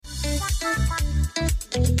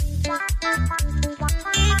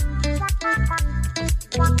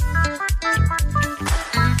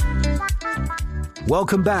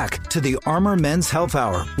Welcome back to the Armor Men's Health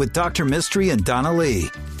Hour with Dr. Mystery and Donna Lee.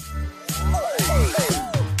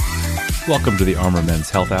 Welcome to the Armor Men's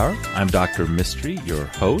Health Hour. I'm Dr. Mystery, your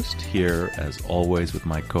host, here as always with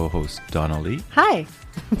my co-host Donna Lee. Hi.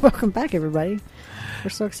 Welcome back, everybody. We're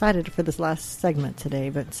so excited for this last segment today,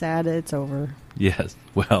 but sad it's over. Yes.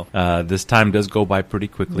 Well, this time does go by pretty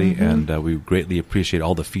quickly, and we greatly appreciate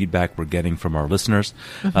all the feedback we're getting from our listeners.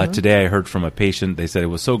 Today I heard from a patient. They said it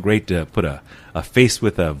was so great to put a face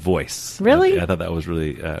with a voice. Really? I thought that was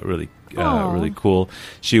really cool.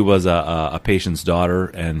 She was a patient's daughter,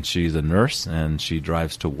 and she's a nurse, and she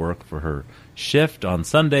drives to work for her shift on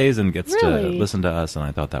Sundays and gets to listen to us, and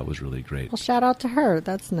I thought that was really great. Well, shout out to her.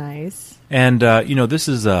 That's nice. And, this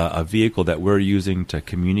is a vehicle that we're using to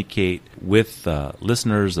communicate with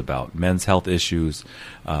listeners about men's health issues.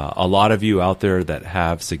 A lot of you out there that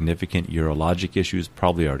have significant urologic issues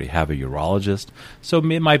probably already have a urologist, so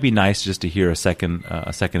it might be nice just to hear a second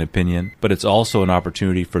opinion. But it's also an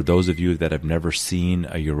opportunity for those of you that have never seen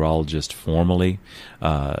a urologist formally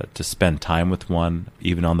to spend time with one,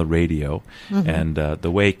 even on the radio. And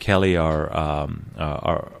the way Kelly, our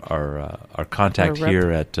contact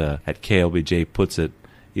here at KLBJ puts it,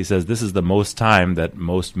 he says this is the most time that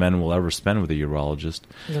most men will ever spend with a urologist.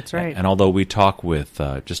 That's right. And although we talk with,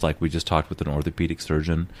 just like we just talked with an orthopedic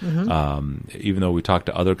surgeon, even though we talk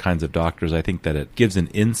to other kinds of doctors, I think that it gives an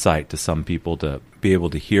insight to some people to be able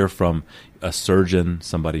to hear from a surgeon,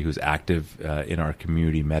 somebody who's active in our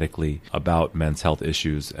community medically about men's health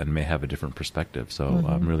issues and may have a different perspective. So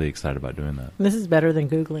I'm really excited about doing that. This is better than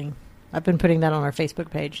Googling. I've been putting that on our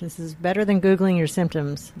Facebook page. This is better than Googling your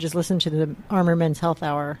symptoms. Just listen to the Armor Men's Health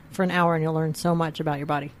Hour for an hour and you'll learn so much about your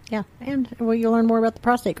body. Yeah, and you'll learn more about the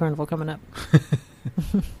prostate carnival coming up.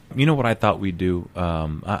 You know what I thought we'd do?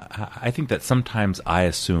 I think that sometimes I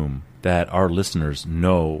assume that our listeners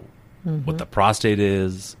know what the prostate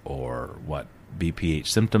is or what BPH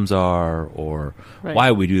symptoms are or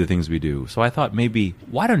why we do the things we do. So I thought maybe,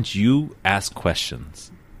 why don't you ask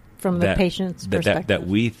questions from the patient's perspective that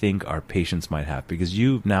we think our patients might have, because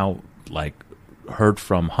you've now heard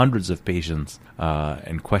from hundreds of patients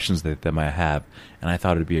and questions that they might have, and I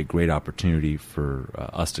thought it'd be a great opportunity for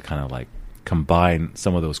us to kind of combine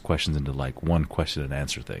some of those questions into one question and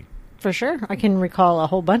answer thing. For sure. I can recall a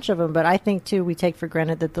whole bunch of them, but I think, too, we take for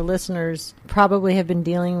granted that the listeners probably have been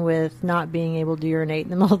dealing with not being able to urinate in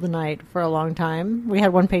the middle of the night for a long time. We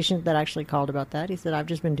had one patient that actually called about that. He said, I've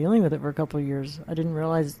just been dealing with it for a couple of years. I didn't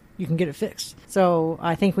realize you can get it fixed. So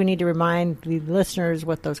I think we need to remind the listeners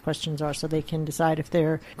what those questions are so they can decide if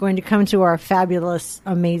they're going to come to our fabulous,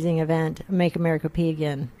 amazing event, Make America Pee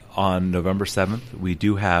Again. On November 7th, we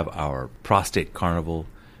do have our Prostate Carnival,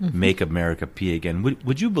 Make America Pee Again.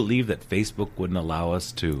 Would you believe that Facebook wouldn't allow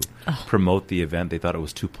us to promote the event? They thought it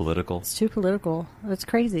was too political. It's too political. That's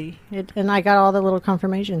crazy. And I got all the little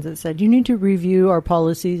confirmations that said, you need to review our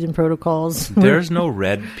policies and protocols. There's no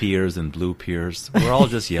red peers and blue peers. We're all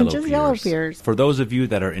just yellow peers. Yellow peers. For those of you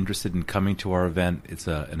that are interested in coming to our event, it's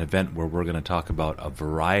an event where we're going to talk about a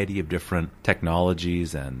variety of different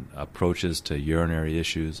technologies and approaches to urinary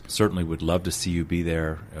issues. Certainly would love to see you be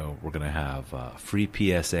there. We're going to have free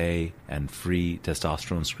PSA and free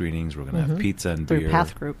testosterone screenings. We're going to have pizza and beer. Through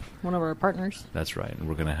Path Group, one of our partners. That's right. And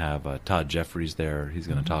we're going to have Todd Jeffries there. He's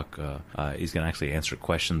going to talk. He's going to actually answer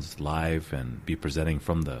questions live and be presenting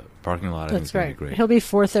from the parking lot. That's right. Great. He'll be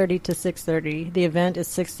 4:30 to 6:30. The event is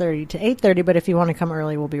 6:30 to 8:30, but if you want to come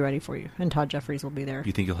early, we'll be ready for you. And Todd Jeffries will be there.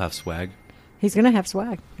 You think you'll have swag? He's going to have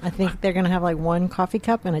swag. I think they're going to have one coffee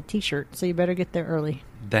cup and a T-shirt, so you better get there early.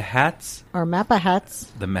 The hats? Our MAPPA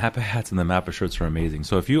hats. The MAPPA hats and the MAPPA shirts are amazing.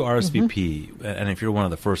 So if you RSVP, and if you're one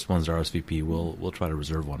of the first ones to RSVP, we'll try to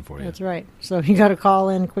reserve one for you. That's right. So you got to call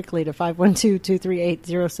in quickly to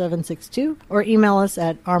 512-238-0762 or email us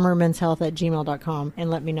at armormenshealth@gmail.com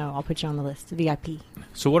and let me know. I'll put you on the list, VIP.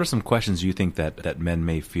 So what are some questions you think that men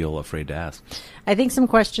may feel afraid to ask? I think some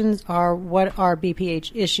questions are, what are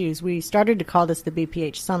BPH issues? We started to call this the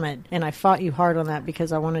BPH Summit, and I fought you hard on that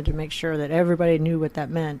because I wanted to make sure that everybody knew what that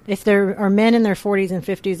meant. If there are men in their 40s and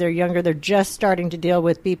 50s, they're younger, they're just starting to deal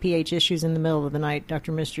with BPH issues in the middle of the night,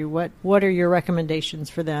 Dr. Mystery, what are your recommendations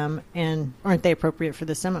for them, and aren't they appropriate for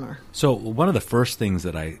this seminar? So one of the first things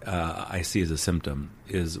that I see as a symptom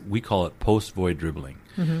is, we call it post-void dribbling.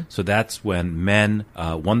 So that's when men,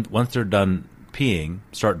 once they're done peeing,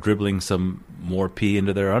 start dribbling some more pee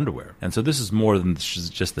into their underwear. And so this is more than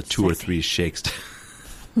just the 2 or 3 shakes.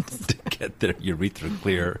 to get their urethra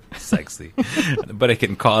clear, sexy. But it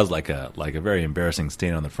can cause like a very embarrassing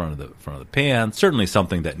stain on the front of the pants. Certainly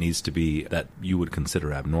something that needs to be, that you would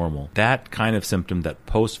consider abnormal. That kind of symptom, that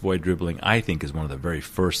post-void dribbling, I think is one of the very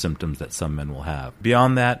first symptoms that some men will have.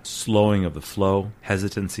 Beyond that, slowing of the flow,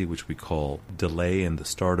 hesitancy, which we call delay in the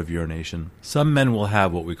start of urination. Some men will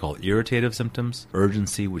have what we call irritative symptoms,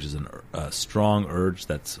 urgency, which is a strong urge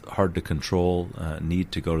that's hard to control,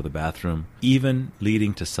 need to go to the bathroom, even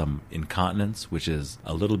leading to some incontinence, which is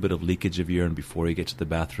a little bit of leakage of urine before you get to the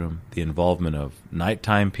bathroom, the involvement of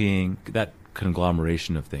nighttime peeing, that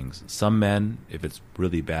conglomeration of things. Some men, if it's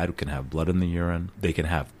really bad, can have blood in the urine. They can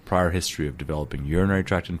have prior history of developing urinary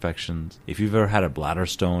tract infections. If you've ever had a bladder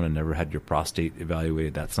stone and never had your prostate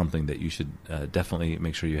evaluated, that's something that you should definitely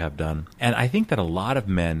make sure you have done. And I think that a lot of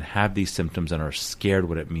men have these symptoms and are scared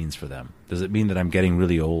what it means for them. Does it mean that I'm getting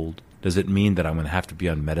really old? Does it mean that I'm going to have to be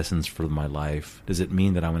on medicines for my life? Does it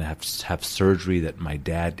mean that I'm going to have surgery that my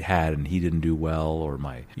dad had and he didn't do well, or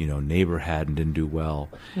my neighbor had and didn't do well?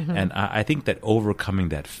 Mm-hmm. And I think that overcoming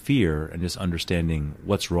that fear and just understanding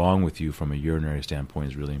what's wrong with you from a urinary standpoint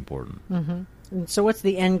is really important. Mm-hmm. So what's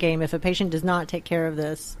the end game if a patient does not take care of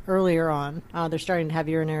this earlier on? They're starting to have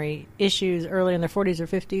urinary issues early in their 40s or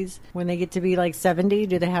 50s. When they get to be like 70,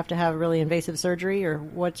 do they have to have really invasive surgery, or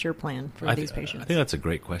what's your plan for these patients? I think that's a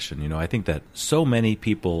great question. I think that so many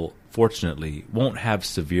people, fortunately, won't have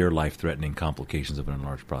severe life-threatening complications of an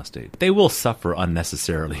enlarged prostate. They will suffer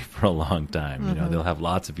unnecessarily for a long time. Mm-hmm. They'll have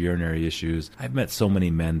lots of urinary issues. I've met so many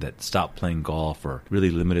men that stopped playing golf or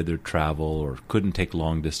really limited their travel or couldn't take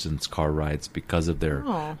long-distance car rides because of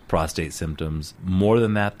their prostate symptoms. More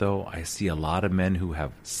than that, though, I see a lot of men who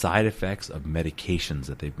have side effects of medications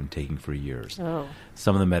that they've been taking for years. Oh.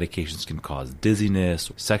 Some of the medications can cause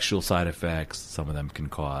dizziness, sexual side effects. Some of them can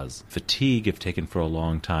cause fatigue if taken for a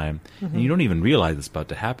long time. Mm-hmm. And you don't even realize it's about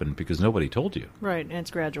to happen because nobody told you. Right, and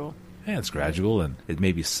it's gradual. Yeah, it's gradual, and it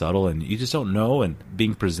may be subtle, and you just don't know. And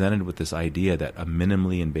being presented with this idea that a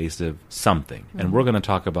minimally invasive something, mm-hmm. and we're going to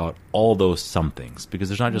talk about all those somethings because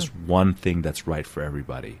there's not just one thing that's right for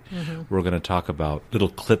everybody. Mm-hmm. We're going to talk about little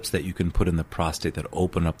clips that you can put in the prostate that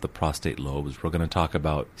open up the prostate lobes. We're going to talk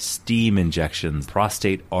about steam injections,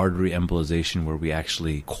 prostate artery embolization, where we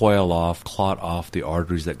actually clot off the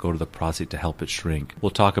arteries that go to the prostate to help it shrink. We'll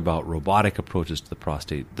talk about robotic approaches to the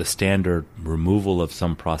prostate, the standard removal of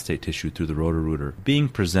some prostate tissue through the Roto-Rooter, being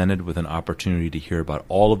presented with an opportunity to hear about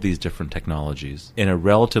all of these different technologies in a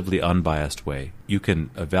relatively unbiased way. You can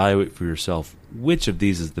evaluate for yourself which of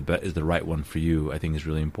these is the right one for you. I think is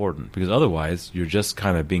really important, because otherwise you're just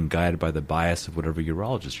kind of being guided by the bias of whatever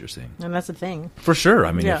urologist you're seeing. And that's the thing. For sure.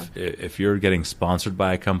 I mean, if you're getting sponsored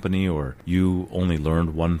by a company or you only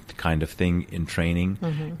learned one kind of thing in training,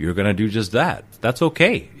 mm-hmm. you're going to do just that. That's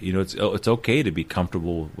okay. It's okay to be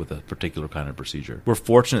comfortable with a particular kind of procedure. We're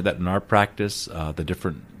fortunate that in our practice, the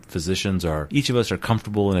different physicians each of us are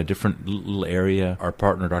comfortable in a different little area. Our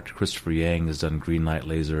partner, Dr. Christopher Yang, has done green light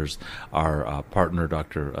lasers. Our partner,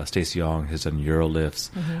 Dr. Stacy Yong, has done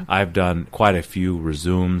urolifts. Mm-hmm. I've done quite a few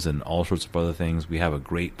Rezooms and all sorts of other things. We have a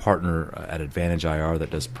great partner at Advantage IR that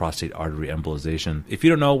does prostate artery embolization. If you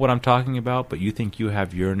don't know what I'm talking about, but you think you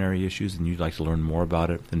have urinary issues and you'd like to learn more about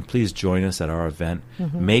it, then please join us at our event,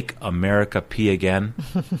 mm-hmm. Make America Pee Again.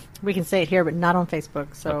 We can say it here, but not on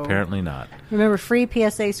Facebook. So apparently not. Remember, free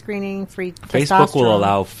PSA screening, free Facebook will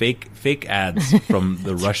allow fake ads from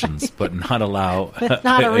the Russians, but not allow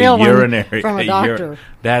not a real urinary one from a doctor.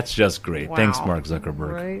 That's just great. Wow. Thanks, Mark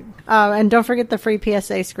Zuckerberg. Right. And don't forget the free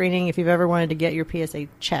PSA screening if you've ever wanted to get your PSA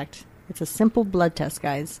checked. It's a simple blood test,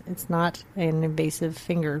 guys. It's not an invasive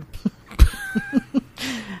finger.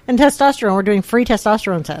 And testosterone. We're doing free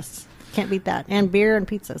testosterone tests. Can't beat that. And beer and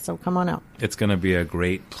pizza, so come on out. It's going to be a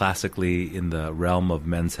great, classically in the realm of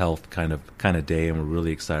men's health kind of day, and we're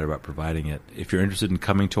really excited about providing it. If you're interested in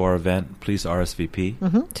coming to our event, please RSVP.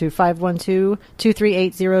 Mm-hmm. To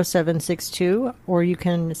 512-238-0762, or you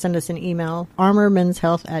can send us an email,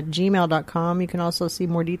 armormenshealth@gmail.com. You can also see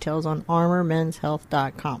more details on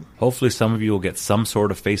armormenshealth.com. Hopefully some of you will get some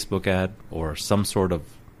sort of Facebook ad or some sort of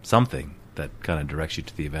something that kind of directs you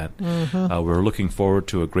to the event. Mm-hmm. We're looking forward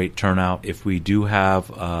to a great turnout. If we do have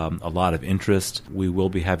a lot of interest, we will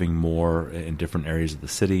be having more in different areas of the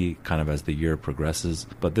city kind of as the year progresses.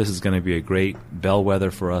 But this is going to be a great bellwether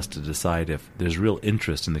for us to decide if there's real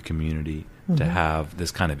interest in the community to have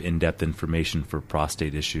this kind of in-depth information for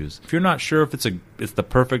prostate issues. If you're not sure if it's it's the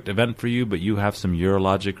perfect event for you, but you have some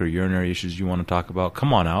urologic or urinary issues you want to talk about,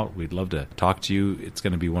 come on out. We'd love to talk to you. It's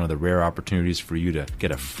going to be one of the rare opportunities for you to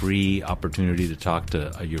get a free opportunity to talk to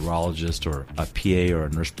a urologist or a PA or a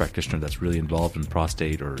nurse practitioner that's really involved in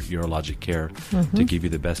prostate or urologic care to give you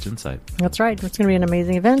the best insight. That's right. It's going to be an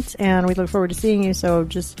amazing event, and we look forward to seeing you. So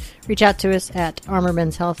just reach out to us at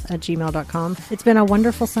armormenshealth@gmail.com. It's been a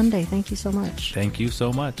wonderful Sunday. Thank you so much. Thank you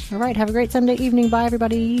so much. All right. Have a great Sunday evening. Bye,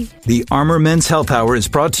 everybody. The Armor Men's Health Hour is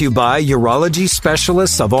brought to you by Urology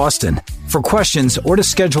Specialists of Austin. For questions or to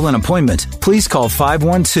schedule an appointment, please call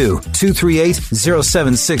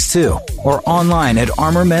 512-238-0762 or online at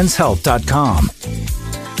armormenshealth.com.